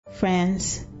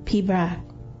France, Pibrac.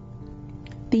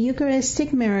 The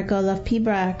Eucharistic miracle of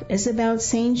Pibrac is about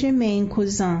Saint Germaine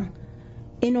Cousin.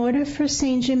 In order for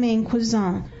Saint Germaine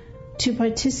Cousin to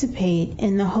participate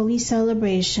in the holy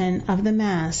celebration of the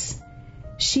Mass,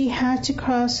 she had to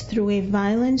cross through a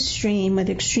violent stream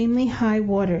with extremely high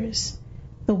waters.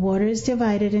 The waters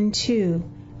divided in two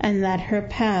and let her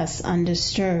pass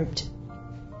undisturbed.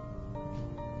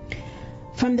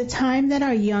 From the time that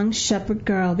our young shepherd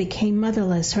girl became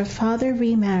motherless, her father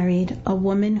remarried a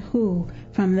woman who,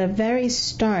 from the very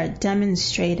start,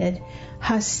 demonstrated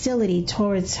hostility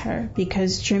towards her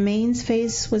because Germaine's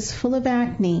face was full of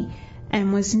acne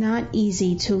and was not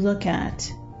easy to look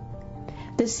at.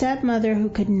 The stepmother, who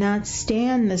could not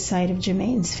stand the sight of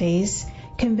Germaine's face,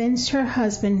 convinced her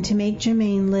husband to make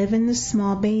Germaine live in the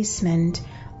small basement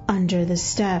under the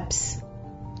steps.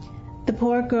 The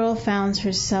poor girl found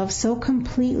herself so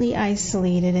completely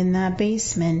isolated in that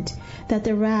basement that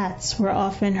the rats were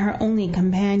often her only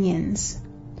companions.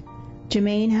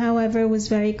 Germaine, however, was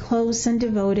very close and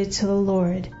devoted to the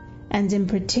Lord, and in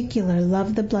particular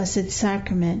loved the Blessed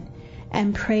Sacrament,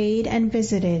 and prayed and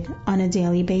visited on a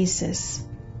daily basis.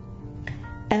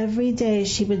 Every day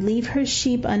she would leave her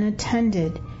sheep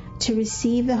unattended to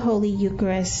receive the Holy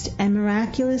Eucharist, and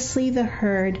miraculously the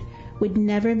herd would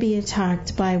never be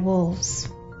attacked by wolves.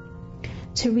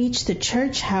 To reach the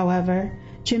church, however,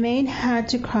 Germaine had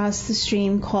to cross the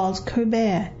stream called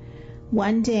Courbet.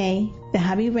 One day, the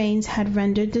heavy rains had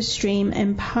rendered the stream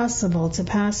impossible to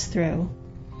pass through,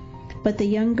 but the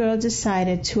young girl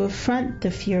decided to affront the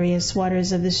furious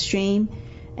waters of the stream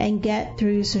and get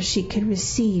through so she could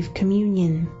receive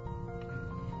communion.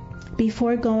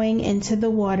 Before going into the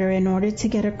water in order to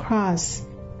get across,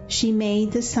 she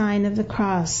made the sign of the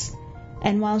cross,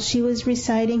 and while she was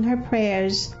reciting her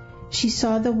prayers, she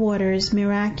saw the waters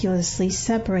miraculously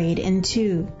separate in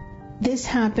two. This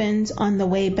happened on the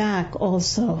way back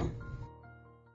also.